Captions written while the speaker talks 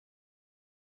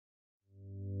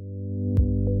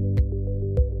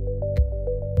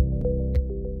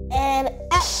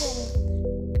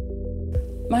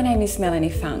My name is Melanie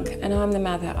Funk and I'm the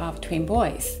mother of twin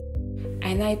boys.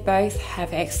 And they both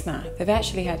have eczema. They've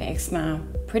actually had eczema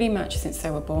pretty much since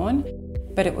they were born,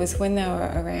 but it was when they were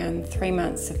around 3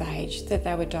 months of age that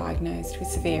they were diagnosed with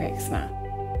severe eczema.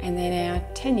 And they're now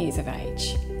 10 years of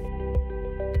age.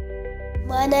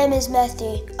 My name is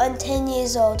Matthew. I'm 10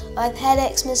 years old. I've had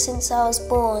eczema since I was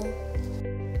born.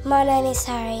 My name is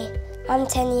Harry. I'm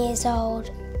 10 years old.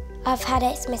 I've had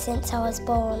eczema since I was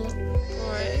born.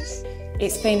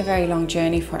 It's been a very long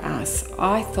journey for us.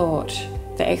 I thought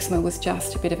the eczema was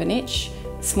just a bit of an itch,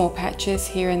 small patches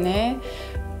here and there,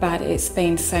 but it's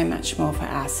been so much more for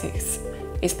us.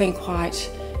 It's been quite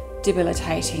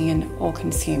debilitating and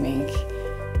all-consuming.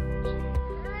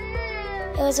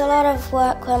 It was a lot of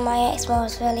work when my eczema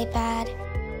was really bad.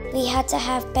 We had to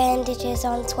have bandages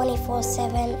on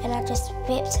 24/7 and I just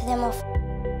ripped them off.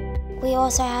 We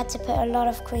also had to put a lot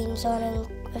of creams on and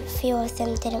a few of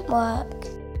them didn't work.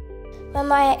 When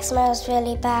my eczema was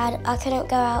really bad, I couldn't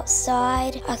go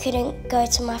outside, I couldn't go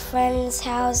to my friend's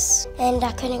house, and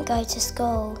I couldn't go to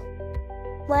school.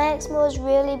 My eczema was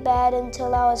really bad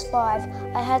until I was 5.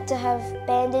 I had to have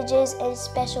bandages and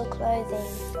special clothing.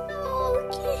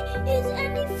 Okay, is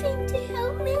anything to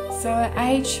help me? So at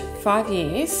age 5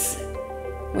 years,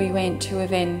 we went to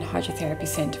Avène Hydrotherapy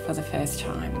Centre for the first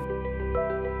time.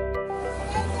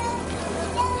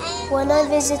 When I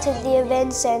visited the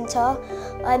Avène Centre,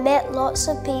 I met lots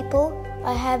of people.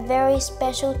 I had very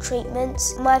special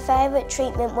treatments. My favourite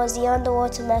treatment was the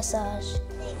underwater massage.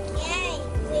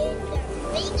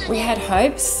 We had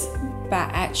hopes, but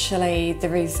actually the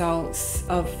results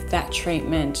of that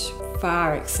treatment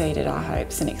far exceeded our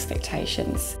hopes and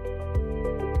expectations.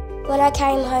 When I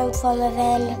came home from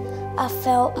Avène, I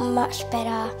felt much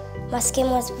better. My skin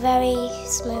was very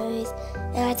smooth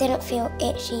and I didn't feel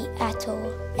itchy at all.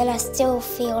 And I still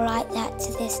feel like that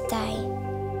to this day.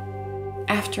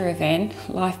 After Avène,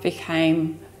 life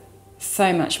became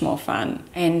so much more fun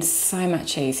and so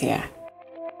much easier.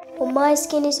 When my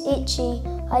skin is itchy,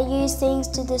 I use things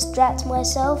to distract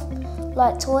myself,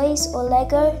 like toys or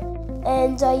Lego,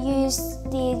 and I use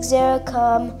the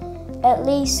Eczema at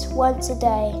least once a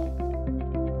day.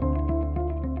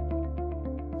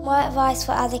 My advice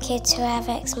for other kids who have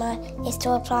eczema is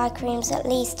to apply creams at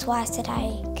least twice a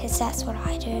day, because that's what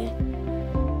I do.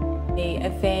 The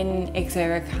Avène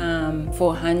Eczema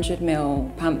 400ml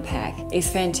pump pack is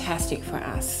fantastic for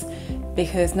us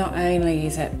because not only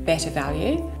is it better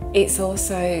value, it's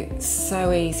also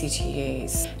so easy to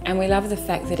use. And we love the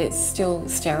fact that it's still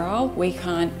sterile. We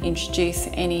can't introduce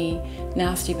any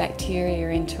nasty bacteria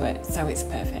into it, so it's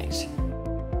perfect.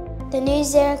 The new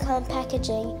Eczema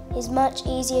packaging is much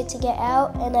easier to get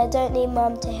out and I don't need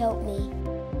Mum to help me.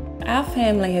 Our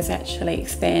family has actually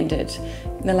expanded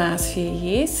in the last few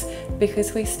years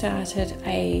because we started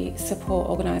a support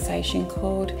organisation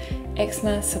called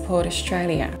Eczema Support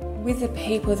Australia. With the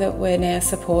people that we're now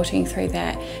supporting through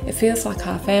that, it feels like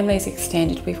our family's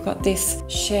extended. We've got this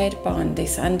shared bond,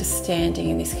 this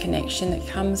understanding and this connection that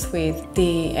comes with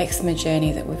the eczema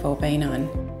journey that we've all been on.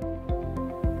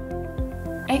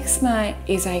 Eczema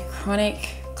is a chronic,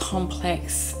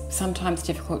 complex, sometimes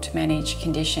difficult to manage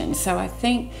condition. So I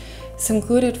think some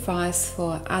good advice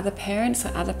for other parents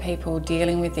or other people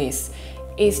dealing with this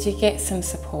is to get some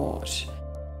support,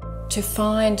 to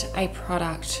find a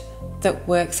product that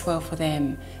works well for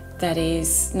them, that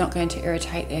is not going to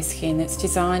irritate their skin, that's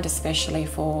designed especially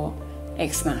for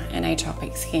eczema and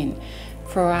atopic skin.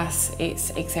 For us,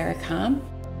 it's Eczema.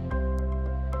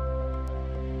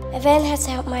 Avène has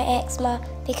helped my eczema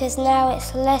because now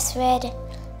it's less red,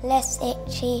 less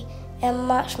itchy and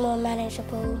much more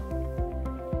manageable.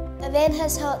 Avène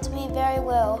has helped me very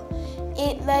well.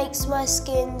 It makes my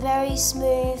skin very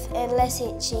smooth and less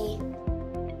itchy.